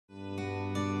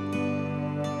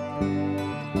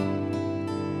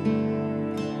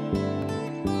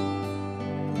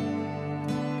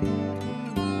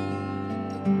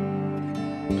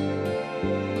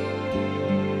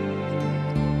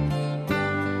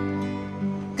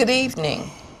Good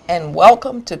evening and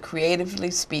welcome to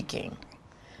Creatively Speaking.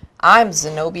 I'm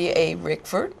Zenobia A.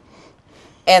 Rickford,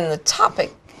 and the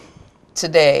topic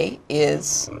today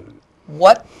is,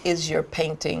 what is your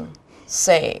painting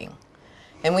saying?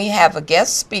 And we have a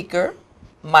guest speaker,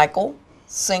 Michael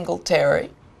Singletary,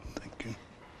 Thank you.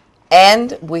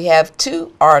 and we have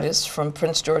two artists from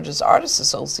Prince George's Artists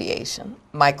Association,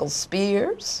 Michael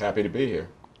Spears Happy to be here.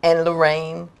 and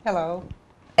Lorraine Hello.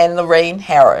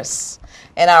 Harris.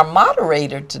 And our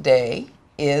moderator today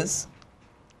is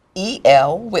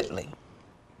E.L. Whitley.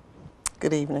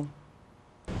 Good evening.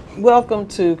 Welcome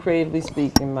to Creatively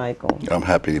Speaking, Michael. I'm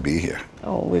happy to be here.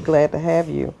 Oh, we're glad to have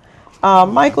you.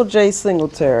 Michael J.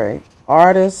 Singletary,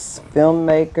 artist,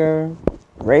 filmmaker,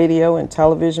 radio and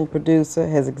television producer,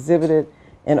 has exhibited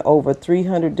in over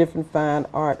 300 different fine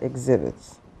art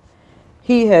exhibits.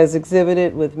 He has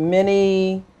exhibited with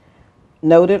many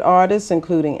noted artists,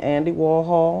 including Andy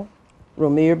Warhol,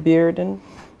 Romare Bearden,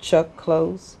 Chuck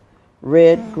Close,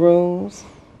 Red Grooms,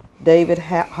 David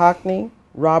Hockney,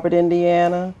 Robert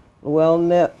Indiana,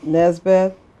 Llewellyn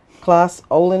Nesbeth, Klaus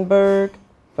Olenberg,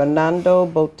 Fernando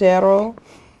Botero,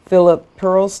 Philip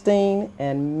Pearlstein,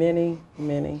 and many,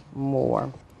 many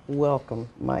more. Welcome,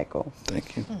 Michael.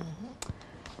 Thank you.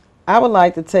 I would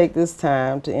like to take this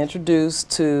time to introduce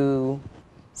to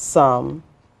some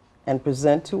and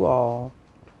present to all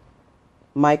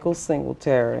Michael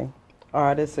Singletary,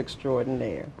 artist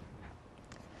extraordinaire.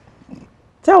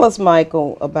 Tell us,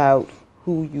 Michael, about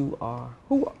who you are.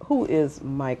 Who is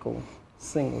Michael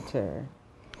Singletary?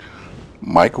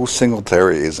 Michael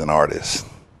Singletary is an artist.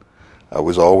 I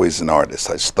was always an artist.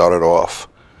 I started off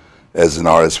as an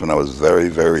artist when I was very,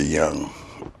 very young.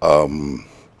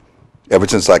 Ever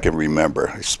since I can remember,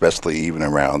 especially even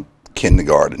around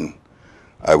kindergarten,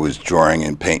 I was drawing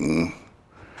and painting,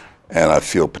 and I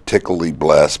feel particularly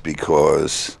blessed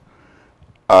because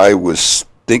I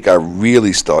think I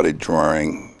really started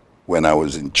drawing when I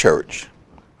was in church.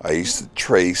 I used to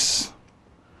trace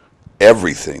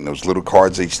everything. Those little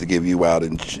cards they used to give you out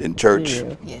in church.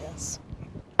 Yeah. Yes.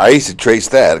 I used to trace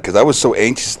that because I was so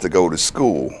anxious to go to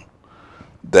school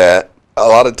that a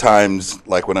lot of times,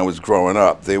 like when I was growing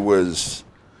up,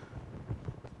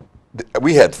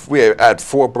 we had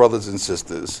 4 brothers and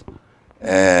sisters,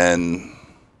 and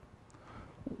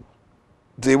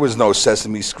there was no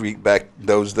Sesame Street back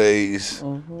those days.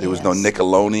 Mm-hmm. There was no Yes.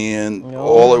 Nickelodeon. No.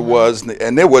 All it was,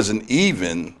 and there wasn't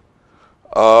even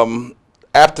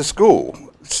after school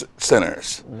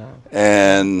centers. No.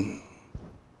 And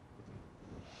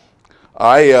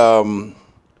I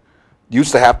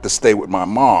used to have to stay with my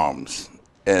mom's,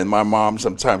 and my mom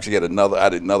sometimes she had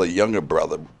another younger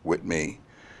brother with me,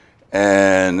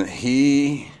 and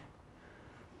he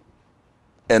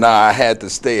and I had to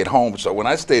stay at home. So when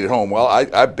I stayed at home, well,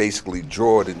 I basically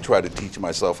drawed and tried to teach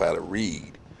myself how to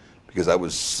read because I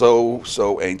was so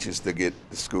anxious to get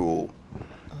to school,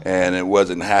 and it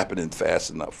wasn't happening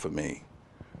fast enough for me.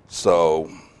 So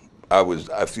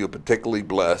I feel particularly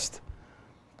blessed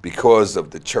because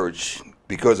of the church.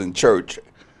 Because in church,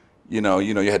 you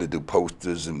had to do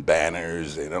posters and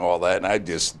banners and all that, and I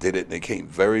just did it, and it came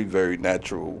very, very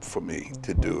natural for me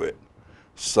to do it.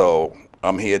 So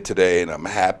I'm here today, and I'm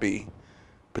happy,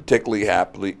 particularly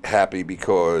happy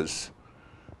because,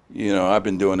 I've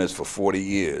been doing this for 40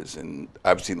 years, and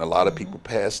I've seen a lot of people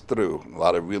pass through, a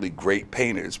lot of really great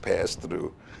painters pass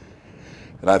through,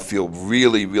 and I feel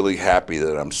really, really happy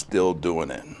that I'm still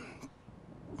doing it.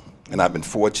 And I've been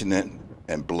fortunate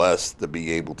and blessed to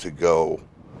be able to go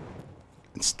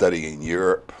and study in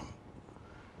Europe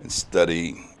and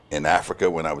study in Africa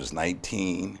when I was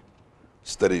 19.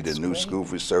 Studied the New School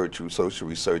of Research, Social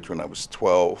Research when I was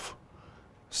 12.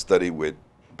 Studied with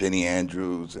Benny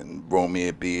Andrews and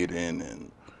Romare Bearden and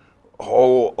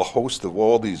a host of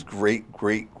all these great,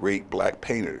 great, great black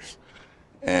painters.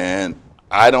 And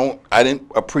I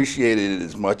didn't appreciate it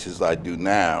as much as I do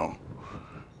now,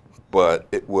 but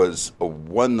it was a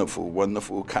wonderful,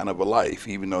 wonderful kind of a life,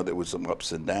 even though there was some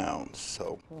ups and downs.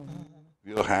 So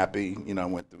real happy, I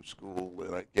went through school,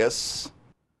 and I guess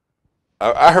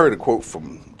I heard a quote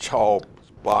from Charles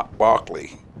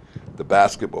Barkley, the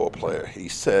basketball player. He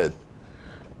said,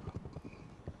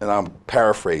 and I'm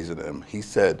paraphrasing him, he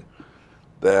said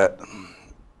that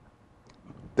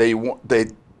they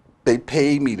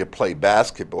paid me to play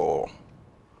basketball,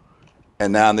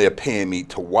 and now they're paying me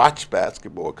to watch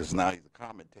basketball because now he's a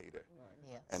commentator.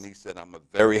 Yes. And he said, I'm a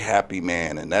very happy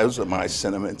man. And those are my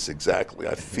sentiments exactly.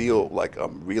 I feel like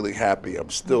I'm really happy I'm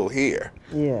still here,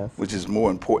 Yes. which is more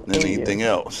important than Yes. anything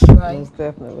else. Right. Most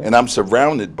definitely. And I'm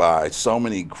surrounded by so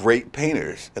many great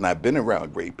painters, and I've been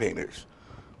around great painters,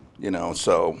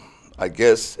 so I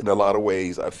guess in a lot of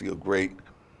ways I feel great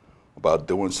about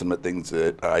doing some of the things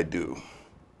that I do.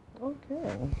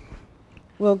 Okay.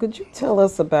 Well, could you tell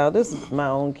us about, this is my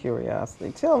own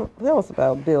curiosity, tell us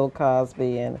about Bill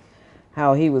Cosby and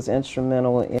how he was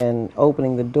instrumental in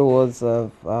opening the doors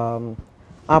of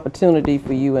opportunity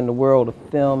for you in the world of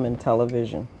film and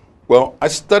television. Well, I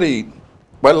studied,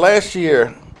 my last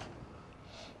year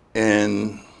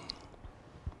in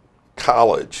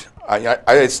college, I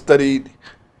had studied,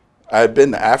 I had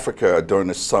been to Africa during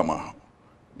the summer,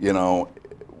 you know,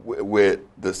 with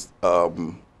this,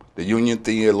 the Union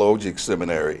Theologic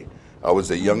Seminary. I was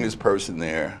the youngest person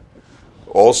there.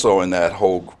 Also in that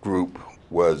whole group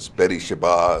was Betty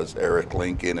Shabazz, Eric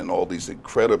Lincoln, and all these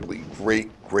incredibly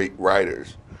great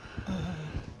writers.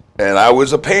 And I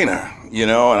was a painter, you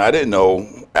know, and I didn't know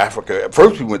Africa. At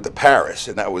first we went to Paris,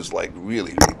 and that was like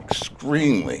really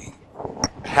extremely,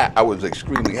 I was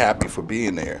extremely happy for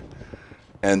being there.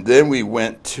 And then we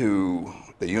went to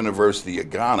the University of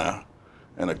Ghana,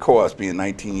 and of course, being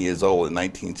 19 years old in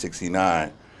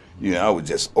 1969, you know, I was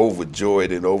just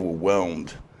overjoyed and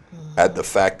overwhelmed at the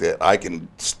fact that I can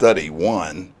study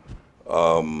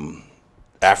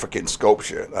African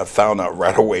sculpture. I found out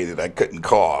right away that I couldn't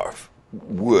carve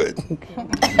wood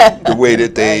the way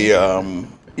that they,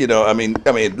 you know, I mean,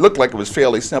 it looked like it was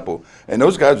fairly simple, and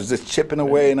those guys was just chipping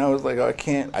away, and I was like, oh,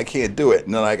 I can't do it.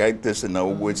 And then I this is no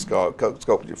wood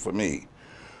sculpture for me.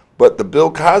 But the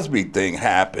Bill Cosby thing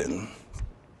happened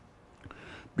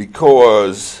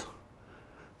because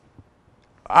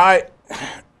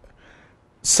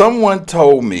someone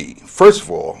told me, first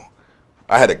of all,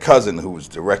 I had a cousin who was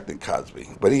directing Cosby,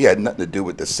 but he had nothing to do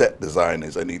with the set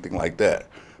designers or anything like that.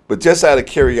 But just out of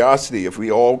curiosity, if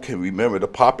we all can remember the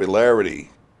popularity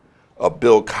of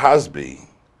Bill Cosby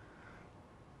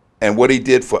and what he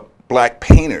did for black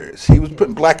painters, he was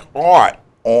putting black art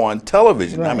on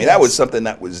television. Right. I mean, that was something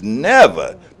that was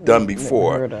never done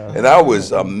before. And I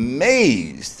was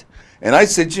amazed. And I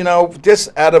said, you know,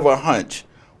 just out of a hunch,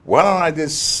 why don't I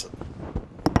just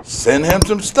send him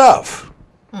some stuff?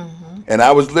 Mm-hmm. And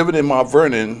I was living in Mount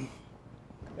Vernon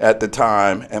at the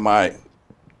time, and my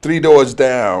 3 doors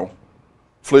down,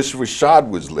 Felicia Rashad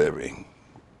was living.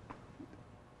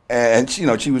 And, you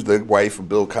know, she was the wife of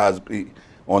Bill Cosby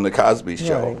on the Cosby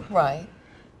Show. Right.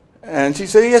 And she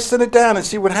said, yeah, send it down and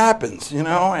see what happens, you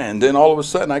know. And then all of a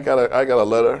sudden, I got a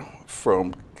letter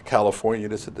from California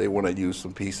that said they want to use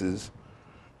some pieces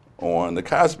on the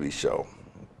Cosby Show.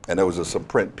 And there was some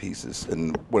print pieces,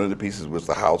 and one of the pieces was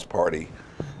The House Party.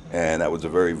 And that was a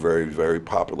very, very, very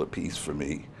popular piece for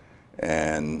me.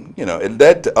 And, you know, it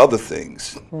led to other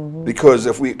things. Mm-hmm. Because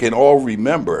if we can all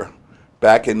remember,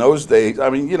 back in those days, I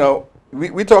mean, you know,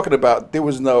 we're talking about there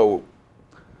was no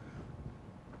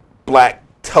black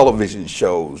television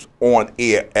shows on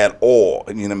air at all.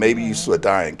 And, you know, maybe you saw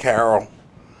Diane Carroll,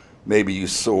 maybe you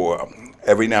saw,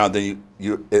 every now and then,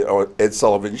 or Ed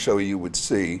Sullivan show you would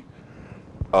see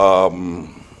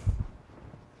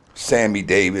Sammy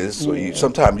Davis, or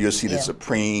sometimes you'll see the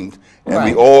Supremes, and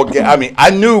we all get, I mean, I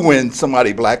knew when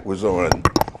somebody black was on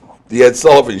the Ed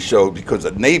Sullivan show because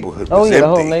the neighborhood was empty. The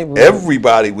whole neighborhood.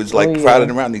 Everybody was like crowded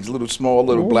around these small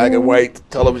black and white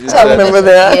television sets. I remember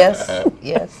that. Yes,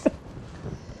 yes.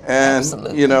 And,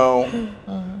 absolutely. You know,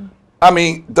 I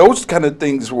mean, those kind of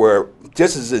things were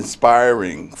just as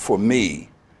inspiring for me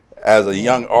as a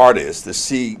young artist to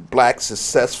see black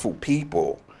successful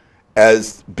people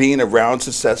as being around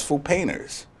successful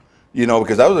painters. You know,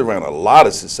 because I was around a lot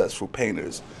of successful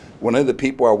painters. One of the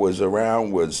people I was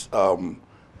around was,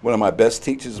 one of my best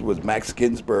teachers was Max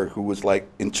Ginsberg, who was like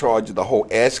in charge of the whole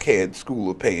Ashcan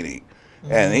School of Painting.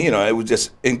 Mm-hmm. And, you know, it was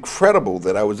just incredible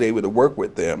that I was able to work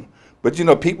with them. But, you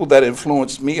know, people that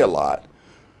influenced me a lot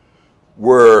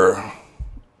were,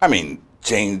 I mean,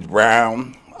 James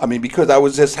Brown. I mean, because I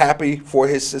was just happy for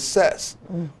his success.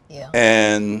 Yeah.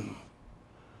 And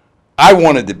I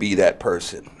wanted to be that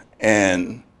person.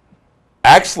 And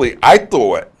actually, I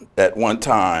thought at one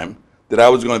time that I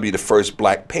was going to be the first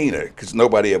black painter, because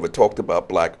nobody ever talked about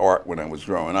black art when I was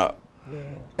growing up. Yeah.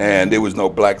 And there was no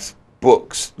black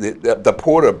books. The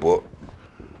Porter book,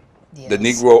 The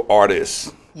Negro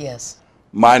Artist,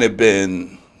 might have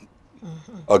been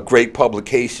a great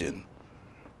publication.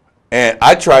 And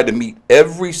I tried to meet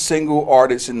every single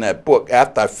artist in that book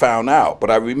after I found out.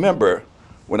 But I remember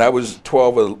when I was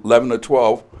 11 or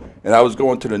 12, and I was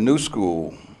going to the new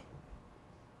school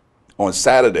on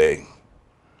Saturday,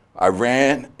 I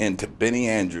ran into Benny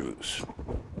Andrews,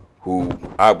 who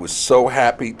I was so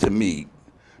happy to meet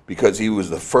because he was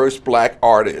the first black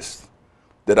artist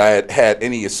that I had had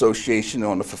any association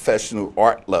on a professional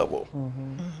art level.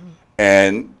 Mm-hmm.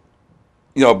 And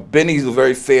you know, Benny's a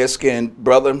very fair-skinned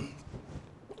brother,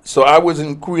 so I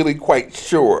wasn't really quite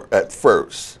sure at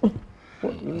first.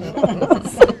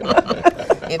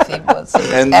 If he was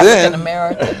And African then-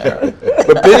 American.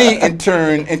 But Benny, in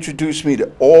turn, introduced me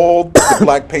to all the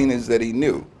black painters that he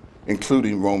knew,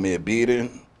 including Romare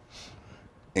Bearden,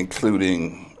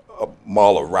 including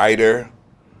Marla Ryder,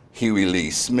 Huey Lee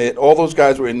Smith. All those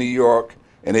guys were in New York,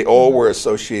 and they all were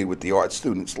associated with the Art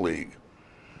Students League.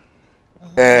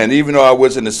 And even though I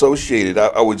wasn't associated,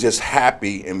 I was just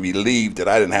happy and relieved that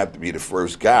I didn't have to be the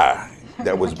first guy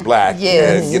that was black.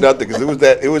 Yes. And, you know, because it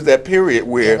was that period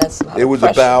where that's not it was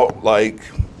pressure. about like,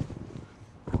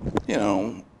 you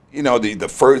know, the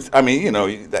first. I mean, you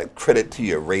know, that credit to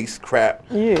your race crap.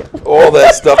 Yeah. All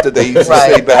that stuff that they used to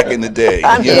say Right. back in the day.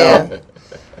 You Yeah. know.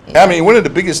 I mean, one of the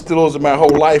biggest thrills of my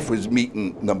whole life was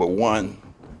meeting #1,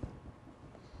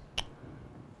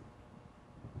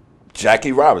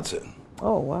 Jackie Robinson.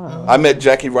 Oh, wow. I met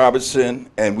Jackie Robinson,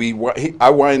 and I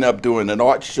wound up doing an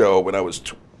art show when I was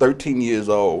 13 years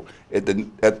old at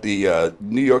the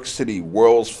New York City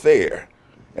World's Fair,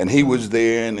 and he was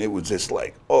there, and it was just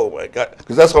like, oh my God,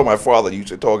 because that's what my father used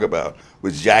to talk about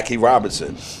was Jackie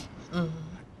Robinson.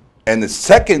 And the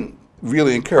second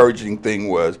really encouraging thing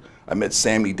was I met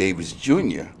Sammy Davis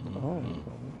Jr.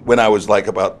 when I was like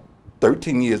about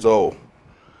 13 years old.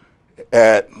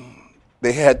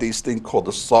 They had these things called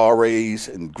the Soirees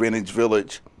in Greenwich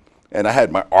Village, and I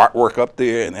had my artwork up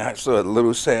there, and I saw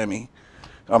little Sammy.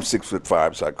 I'm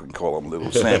 6'5", so I couldn't call him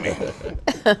Little Sammy.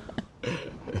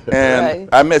 And Right.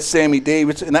 I met Sammy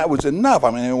Davis, and that was enough. I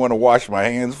mean, I didn't want to wash my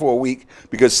hands for a week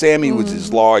because Sammy was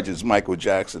as large as Michael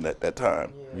Jackson at that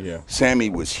time. Yeah. Sammy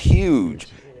was huge.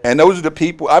 And those are the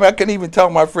people, I mean, I couldn't even tell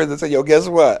my friends and say, yo, guess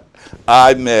what?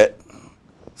 I met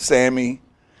Sammy,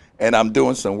 and I'm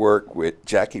doing some work with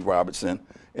Jackie Robinson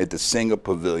at the Singer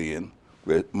Pavilion,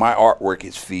 where my artwork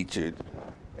is featured,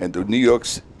 and the New York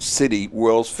City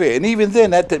World's Fair. And even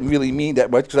then, that didn't really mean that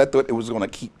much because I thought it was going to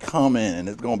keep coming and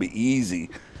it's going to be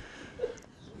easy.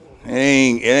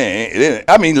 It didn't.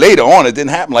 I mean, later on, it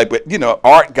didn't happen but, you know,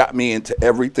 art got me into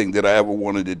everything that I ever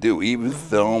wanted to do, even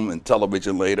film and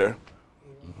television later.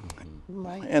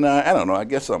 Right. And I don't know, I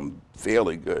guess I'm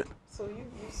fairly good. So you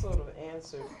sort of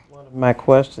answered one of my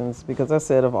questions because I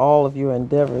said of all of your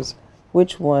endeavors,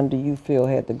 which one do you feel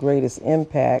had the greatest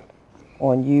impact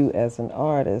on you as an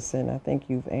artist? And I think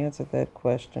you've answered that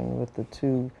question with the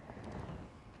two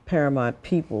paramount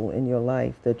people in your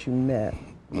life that you met,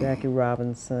 Jackie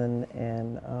Robinson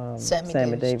and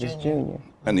Sammy Davis Jr. Jr.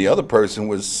 And the other person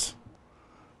was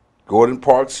Gordon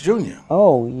Parks Jr.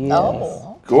 Oh, yes.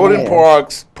 Oh. Gordon Yes.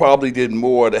 Parks probably did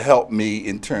more to help me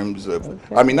in terms of,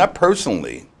 I mean, not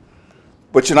personally,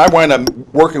 but you know, I wound up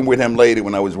working with him later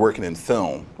when I was working in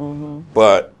film.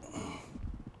 But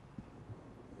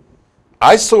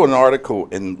I saw an article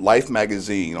in Life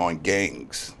magazine on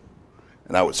gangs,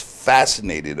 and I was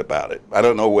fascinated about it. I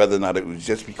don't know whether or not it was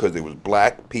just because there was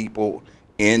black people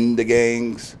in the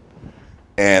gangs,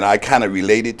 and I kind of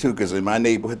related to, because in my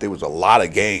neighborhood there was a lot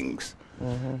of gangs.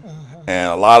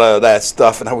 And a lot of that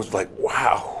stuff, and I was like,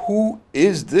 wow, who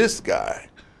is this guy?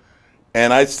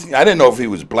 And I didn't know if he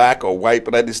was black or white,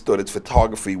 but I just thought his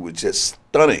photography was just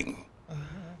stunning.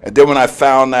 And then when I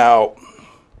found out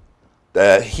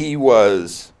that he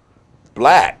was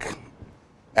black,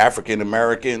 African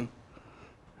American,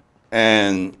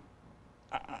 and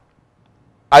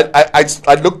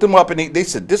I looked him up, and they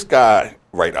said, this guy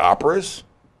write operas,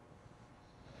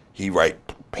 he write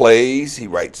plays, he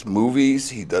writes movies,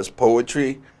 he does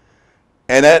poetry.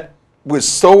 And that was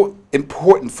so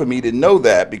important for me to know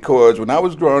that, because when I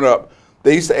was growing up,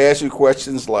 they used to ask you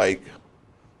questions like,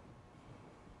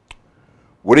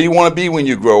 what do you want to be when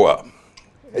you grow up?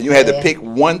 And you had to Yeah. pick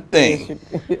one thing.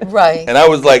 Right. And I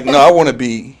was like, no, I want to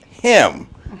be him.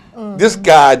 This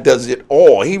guy does it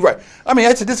all. I mean,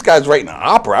 I said, this guy's writing an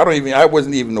opera. I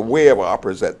wasn't even aware of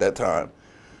operas at that time.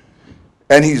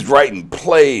 And he's writing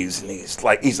plays, and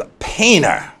he's a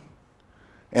painter.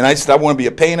 And I said, I want to be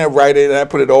a painter, writer, and I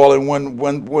put it all in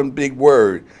one big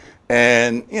word.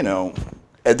 And, you know,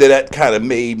 and then that kind of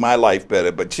made my life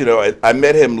better. But, you know, I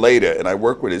met him later, and I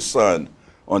worked with his son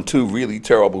on 2 really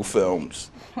terrible films.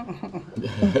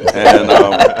 And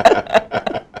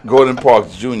Gordon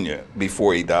Parks Jr.,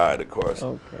 before he died, of course.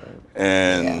 Okay.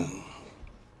 And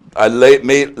I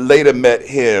later met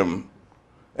him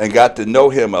and got to know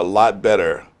him a lot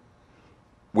better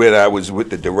when I was with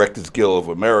the Directors Guild of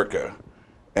America,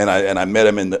 and I met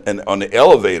him on the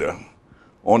elevator,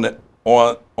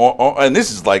 and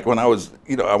this is like when I was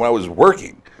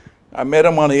working, I met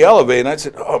him on the elevator, and I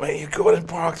said, "Oh man, you're Gordon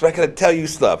Parks. I gotta tell you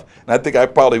stuff." And I think I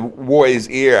probably wore his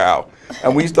ear out.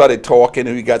 And we started talking,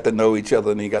 and we got to know each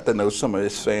other, and he got to know some of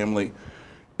his family.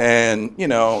 And you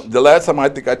know, the last time I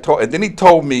think I talked, and then he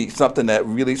told me something that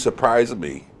really surprised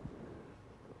me.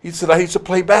 He said, "I used to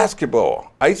play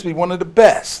basketball. I used to be one of the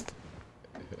best."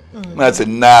 And I said,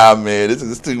 "Nah, man, this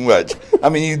is too much. I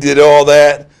mean, you did all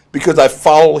that because I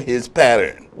followed his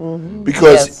pattern."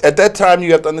 Because Yes. at that time,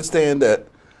 you have to understand that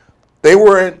they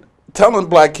weren't telling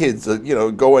black kids to, you know,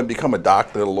 go and become a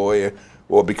doctor, a lawyer,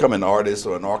 or become an artist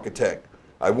or an architect.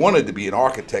 I wanted to be an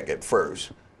architect at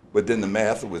first, but then the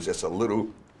math was just a little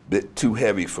bit too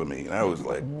heavy for me. And I was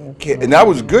like, can't. And I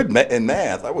was good in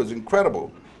math. I was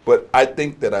incredible. But I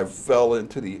think that I fell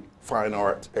into the fine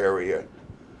arts area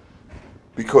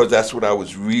because that's what I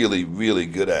was really, really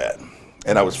good at.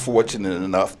 And I was fortunate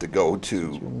enough to go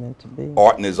to Meant to be.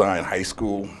 Art and Design High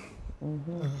School,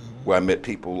 where I met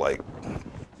people like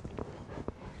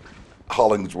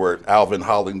Hollingsworth, Alvin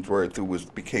Hollingsworth, who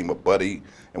became a buddy,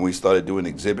 and we started doing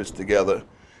exhibits together.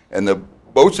 And the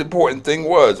most important thing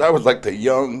was I was like the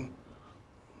young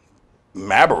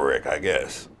maverick, I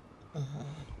guess.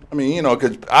 I mean, you know,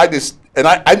 because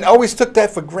I always took that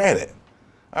for granted.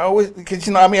 Because,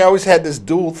 you know, I mean, I always had this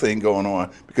dual thing going on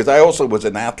because I also was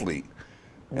an athlete,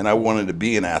 and I wanted to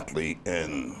be an athlete,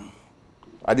 and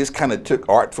I just kind of took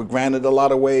art for granted a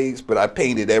lot of ways, but I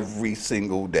painted every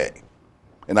single day,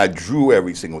 and I drew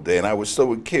every single day, and I was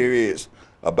so curious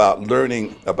about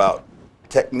learning about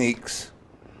techniques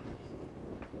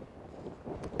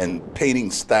and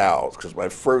painting styles, because my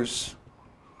first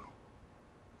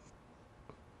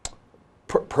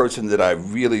person that I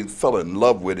really fell in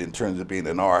love with in terms of being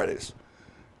an artist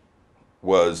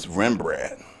was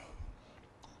Rembrandt.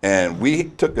 And we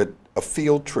took a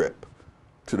field trip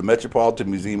to the Metropolitan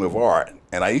Museum of Art,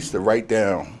 and I used to write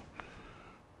down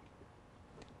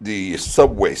the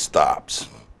subway stops.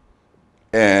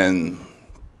 And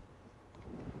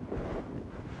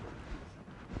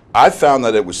I found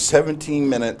that it was 17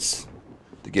 minutes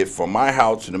to get from my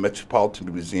house to the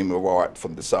Metropolitan Museum of Art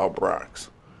from the South Bronx.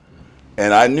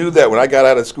 And I knew that when I got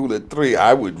out of school at 3,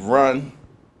 I would run,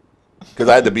 because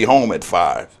I had to be home at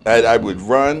 5. I would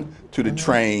run to the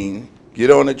train, get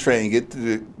on the train, get to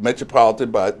the Metropolitan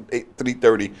by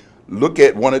 3:30, look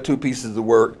at 1 or 2 pieces of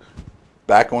work,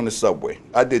 back on the subway.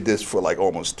 I did this for like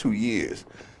almost 2 years.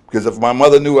 Because if my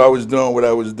mother knew I was doing what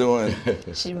I was doing,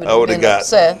 She would I have would have been got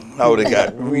upset. I would have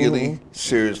got really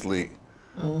seriously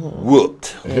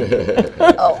whooped.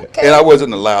 Okay. And I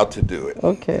wasn't allowed to do it.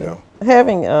 Okay. You know.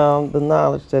 Having the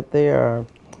knowledge that there are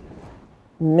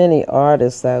many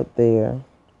artists out there,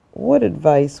 what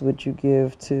advice would you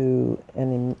give to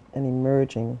an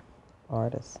emerging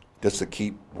artist? Just to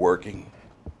keep working,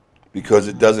 because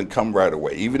it doesn't come right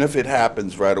away. Even if it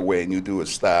happens right away and you do a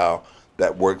style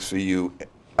that works for you,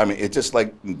 I mean, it's just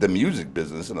like the music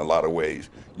business in a lot of ways.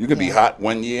 You could be Yeah. hot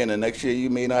one year and the next year you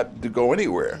may not go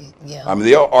anywhere. Yeah. I mean,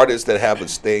 there are artists that have a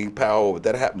staying power, but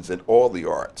that happens in all the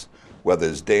arts, whether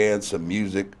it's dance or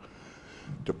music.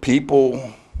 The people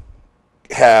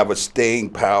have a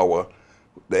staying power.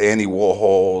 The Andy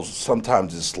Warhols,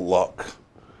 sometimes it's luck,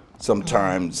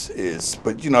 sometimes it's,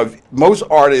 but you know, most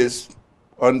artists,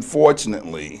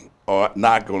 unfortunately, are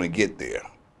not going to get there.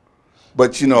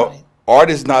 But you know, Right. art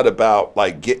is not about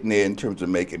like getting there in terms of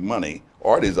making money.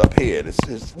 Art is up here.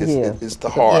 Yeah. It's the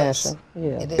heart. Yes.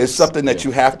 Yeah. It It's is. something that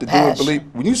you have to do and Passion. believe.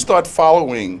 When you start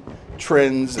following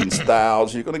trends and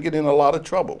styles, you're going to get in a lot of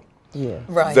trouble. Yeah.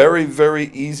 Right. Very,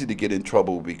 very easy to get in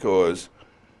trouble because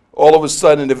all of a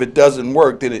sudden, if it doesn't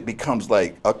work, then it becomes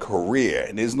like a career.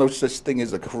 And there's no such thing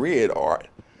as a career in art.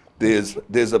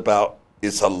 There's about,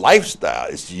 it's a lifestyle.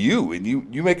 It's you, and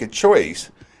you make a choice.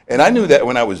 And I knew that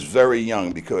when I was very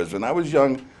young, because when I was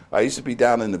young, I used to be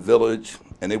down in the village,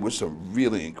 and there were some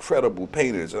really incredible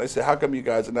painters. And I said, how come you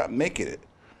guys are not making it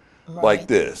like Right.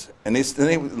 this? And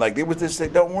they would just say,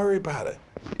 don't worry about it.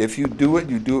 If you do it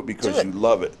because Do it. you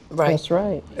love it. Right. That's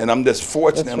right. And I'm just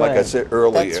fortunate, That's like I right. said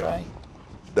earlier, That's right.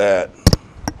 that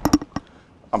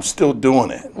I'm still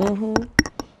doing it.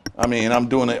 I mean, I'm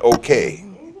doing it okay.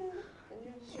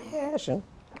 Passion.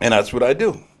 And that's what I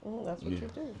do. That's what you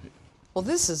do. Well,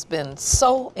 this has been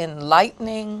so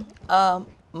enlightening,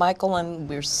 Michael, and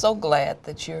we're so glad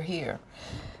that you're here.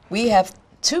 We have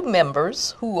 2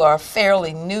 members who are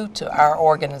fairly new to our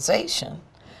organization,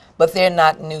 but they're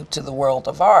not new to the world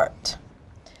of art.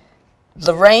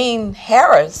 Lorraine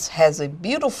Harris has a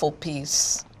beautiful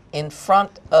piece in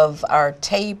front of our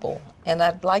table, and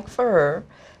I'd like for her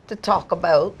to talk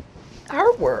about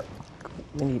her work.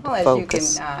 We need to Well, as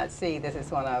focus. you can see, this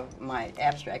is one of my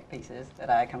abstract pieces that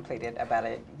I completed about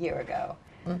a year ago.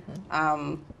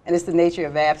 And it's the nature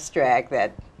of abstract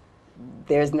that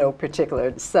there's no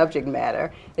particular subject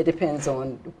matter. It depends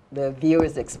on the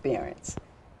viewer's experience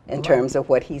in terms of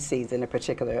what he sees in a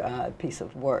particular piece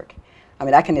of work. I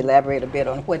mean, I can elaborate a bit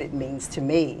on what it means to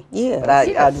me, Yes. but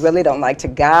I really don't like to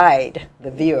guide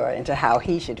the viewer into how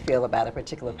he should feel about a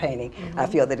particular painting. I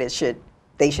feel that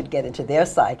they should get into their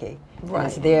psyche, and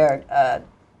it's their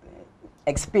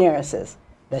experiences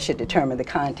that should determine the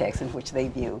context in which they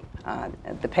view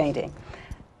the painting.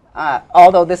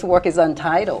 Although this work is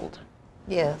untitled,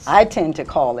 Yes. I tend to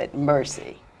call it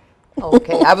Mercy.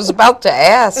 Okay. I was about to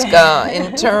ask,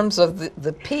 in terms of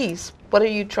the piece, what are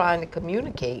you trying to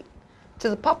communicate to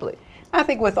the public? I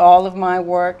think with all of my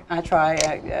work, I try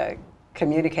to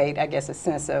communicate, I guess, a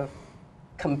sense of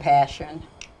compassion.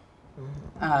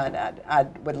 I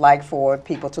would like for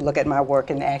people to look at my work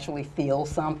and actually feel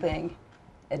something.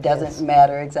 It doesn't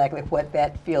matter exactly what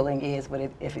that feeling is, but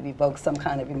if it evokes some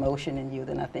kind of emotion in you,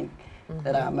 then I think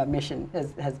that my mission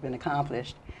has been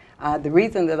accomplished. The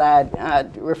reason that I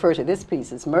refer to this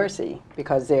piece as Mercy,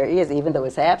 because there is, even though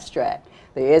it's abstract,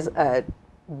 there is a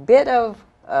bit of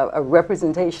a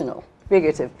representational,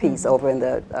 figurative piece over in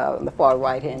on the far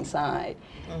right-hand side.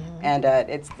 And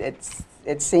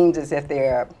it seems as if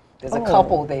there's a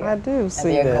couple there. I do and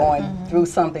see they're that. going through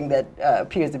something that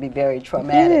appears to be very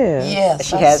traumatic. Yes. Yes.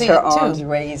 She I has see her it too. arms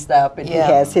raised up, and Yeah.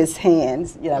 he has his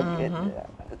hands,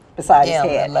 beside Yeah, on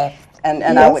his the head. left. And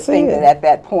Yeah, I I would see think it. that at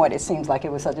that point, it seems like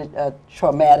it was such a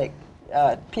traumatic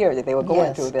period that they were going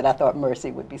Yes. through that I thought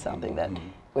Mercy would be something that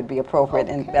would be appropriate,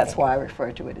 and that's Okay. why I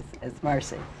refer to it as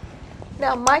Mercy.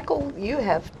 Now, Michael, you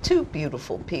have two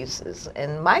beautiful pieces.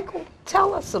 And Michael,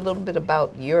 tell us a little bit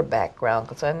about your background,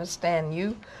 because I understand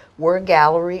you were a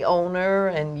gallery owner,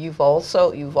 and you've also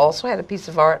had a piece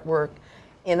of artwork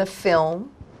in a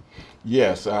film.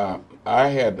 Yes, I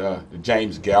had the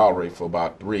James Gallery for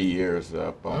about 3 years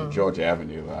up on Georgia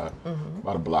Avenue,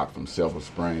 about a block from Silver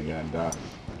Spring. And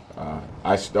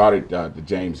I started the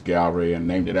James Gallery and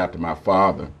named it after my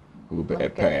father, who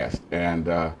had passed. And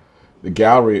the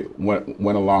gallery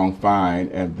went along fine.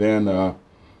 And then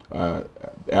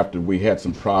after we had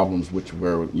some problems, which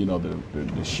were,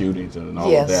 the shootings and all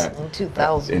of that. Yes, in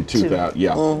 2000. In 2000,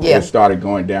 yeah. Yeah. It started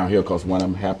going downhill because one of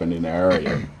them happened in the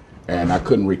area. And I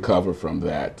couldn't recover from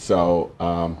that. So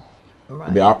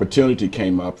the opportunity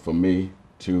came up for me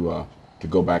to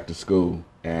go back to school,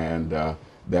 and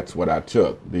that's what I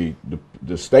took. The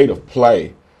State of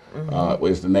Play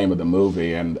was the name of the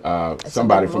movie, and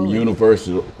somebody from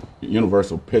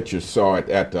Universal Pictures saw it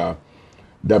at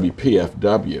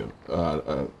WPFW,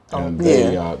 and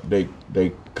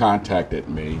they contacted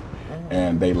me,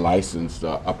 and they licensed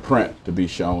a print to be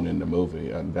shown in the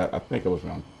movie, and that, I think it was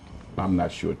on, I'm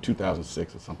not sure,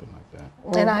 2006 or something like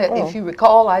that. And if you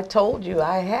recall, I told you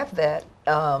I have that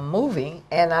movie,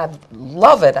 and I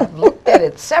love it. I've looked at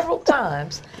it several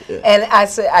times, and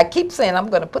I keep saying I'm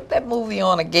going to put that movie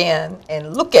on again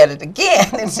and look at it again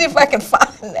and see if I can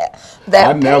find that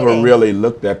I never painting. really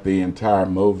looked at the entire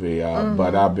movie,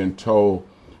 but I've been told,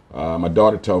 my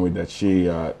daughter told me that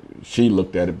she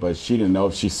looked at it, but she didn't know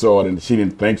if she saw it, and she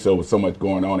didn't think so with so much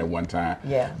going on at one time.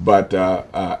 Yeah. But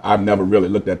I've never really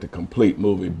looked at the complete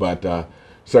movie, but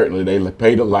certainly they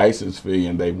paid a license fee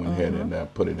and they went ahead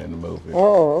and put it in the movie.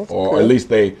 Oh, that's or cool. at least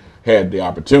they had the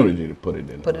opportunity to put it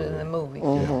in Put the it movie. in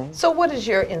the movie. So what is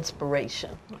your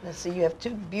inspiration? Let's see, you have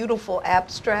two beautiful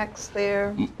abstracts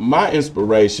there. My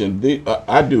inspiration,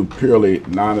 I do purely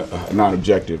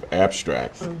non-objective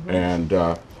abstracts, and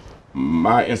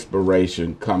my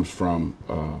inspiration comes from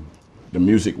the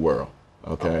music world.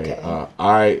 Okay,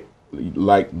 I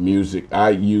like music. I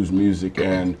use music,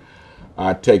 and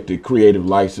I take the creative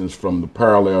license from the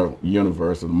parallel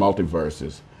universe, or the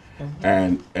multiverses,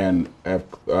 and have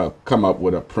come up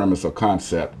with a premise or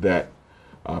concept that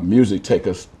music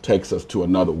takes us to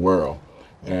another world.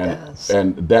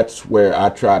 And that's where I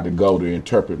tried to go to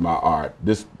interpret my art.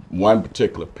 This one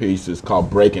particular piece is called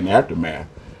Breaking Aftermath.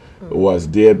 It was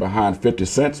did behind 50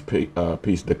 Cent's piece,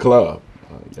 The Club.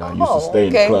 I used to stay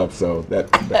in the club, so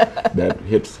that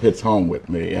hits home with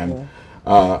me. And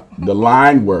the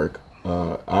line work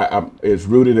is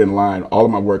rooted in line. All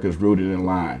of my work is rooted in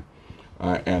line.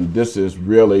 And this is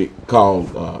really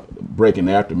called Breaking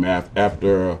Aftermath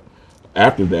after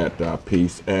that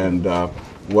piece. And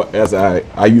as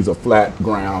I use a flat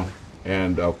ground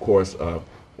and of course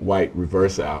white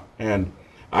reverse out. And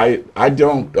I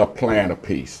don't plan a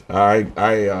piece.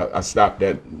 I stopped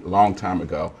that a long time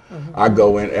ago. I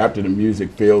go in after the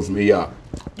music fills me up.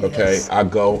 Okay, I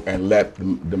go and let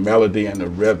the melody and the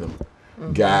rhythm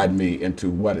guide me into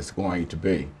what it's going to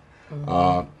be.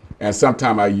 And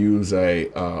sometimes I use a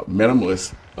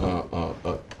minimalist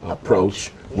approach,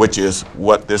 which is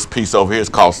what this piece over here is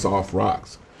called Soft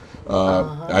Rocks.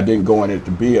 I didn't go in it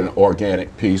to be an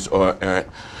organic piece, but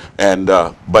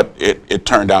it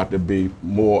turned out to be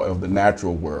more of the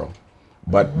natural world.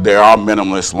 But there are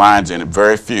minimalist lines in it,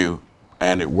 very few,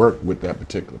 and it worked with that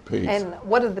particular piece. And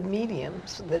what are the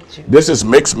mediums that you? This is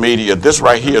mixed media. This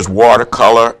right here is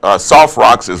watercolor. Soft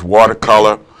Rocks is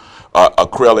watercolor,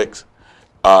 acrylics,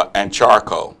 and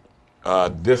charcoal.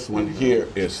 This one here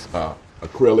is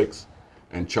acrylics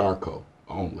and charcoal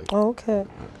only. Okay.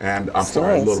 And I'm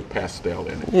sorry, a nice. little pastel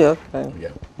in it. Yeah. Okay.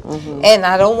 Yeah. And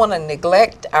I don't want to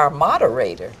neglect our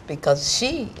moderator because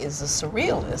she is a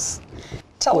surrealist.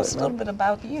 Tell us a little bit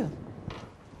about you.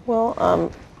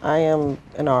 Well, I am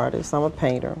an artist. I'm a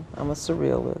painter. I'm a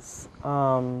surrealist.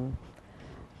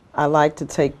 I like to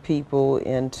take people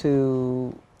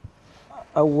into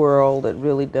a world that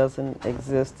really doesn't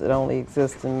exist. It only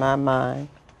exists in my mind.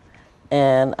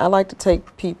 And I like to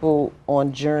take people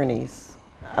on journeys.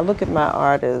 I look at my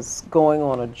art as going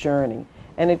on a journey,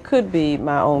 and it could be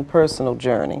my own personal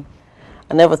journey.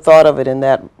 I never thought of it in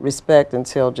that respect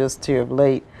until just here of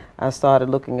late. I started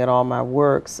looking at all my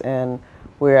works and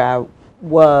where I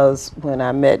was when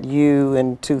I met you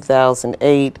in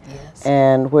 2008, Yes.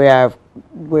 and where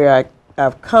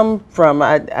I've come from.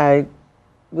 I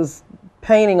was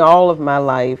painting all of my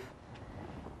life,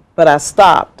 but I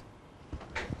stopped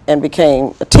and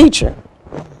became a teacher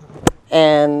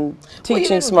and teaching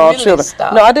didn't small really children.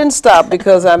 stop. No, I didn't stop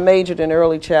because I majored in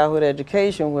early childhood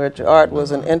education, where art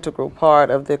was an integral part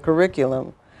of the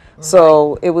curriculum.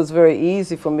 So it was very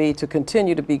easy for me to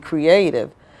continue to be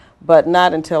creative, but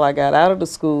not until I got out of the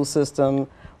school system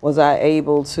was I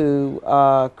able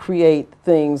to create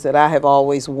things that I have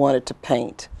always wanted to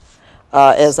paint,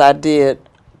 as I did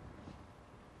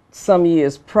some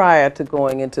years prior to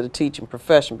going into the teaching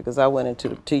profession, because I went into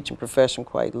the teaching profession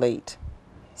quite late.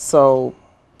 So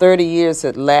 30 years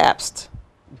had lapsed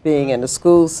being in the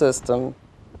school system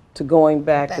to going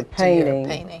back to To your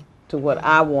painting to what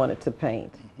I wanted to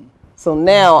paint. So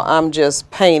now I'm just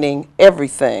painting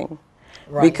everything,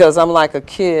 because I'm like a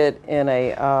kid in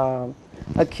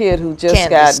a kid who just Candy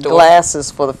got store.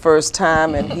 glasses for the first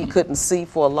time and he couldn't see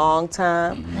for a long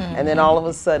time, and then all of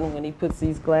a sudden when he puts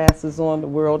these glasses on, the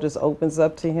world just opens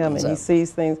up to him and he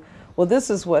sees things. Well, this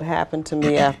is what happened to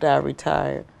me after I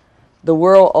retired. The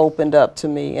world opened up to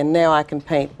me, and now I can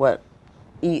paint what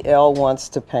E.L. wants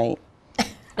to paint. I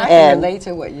can And- relate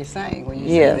to what you're saying when you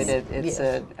Yes. say that it's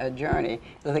a journey.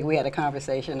 I think we had a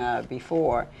conversation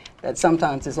before that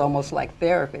sometimes it's almost like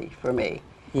therapy for me.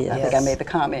 Yes. I think I made the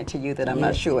comment to you that I'm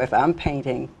not sure if I'm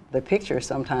painting the picture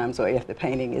sometimes or if the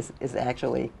painting is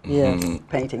actually Yes.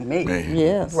 painting me.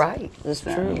 Yes. Right. It's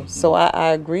true. So I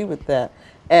agree with that.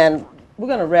 And we're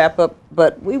going to wrap up,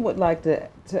 but we would like to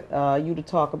you to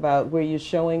talk about where you're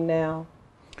showing now.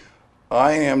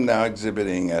 I am now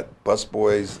exhibiting at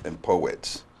Busboys and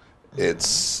Poets.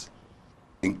 It's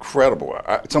incredible.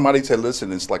 Somebody said,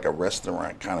 listen, it's like a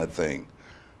restaurant kind of thing.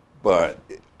 But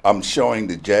I'm showing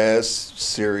the jazz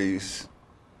series,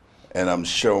 and I'm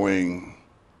showing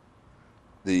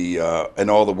the and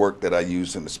all the work that I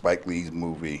used in the Spike Lee's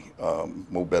movie,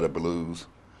 Mo Better Blues.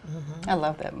 I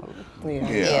love that movie. Yeah.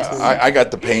 Yeah, Yes. I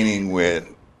got the painting with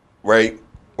right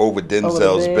over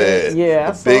Denzel's bed. bed. Yeah,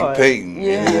 I the saw big it. painting.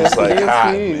 Yeah, And it's like it is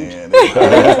hot, huge. man.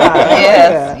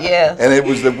 Yes, And it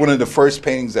was one of the first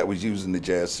paintings that was used in the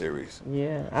jazz series.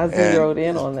 Yeah, I zeroed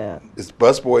in on that. It's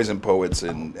Busboys and Poets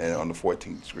and on the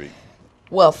 14th Street.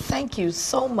 Well, thank you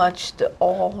so much to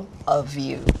all of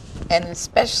you, and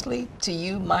especially to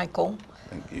you, Michael,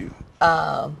 Thank you.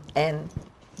 and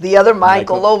the other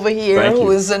Michael Michael, over here, thank who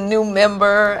you. is a new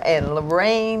member, and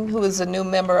Lorraine, who is a new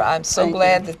member. I'm so Thank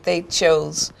glad you. that they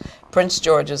chose Prince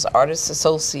George's Artists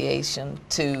Association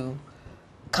to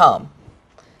come.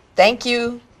 Thank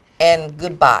you, and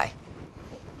goodbye.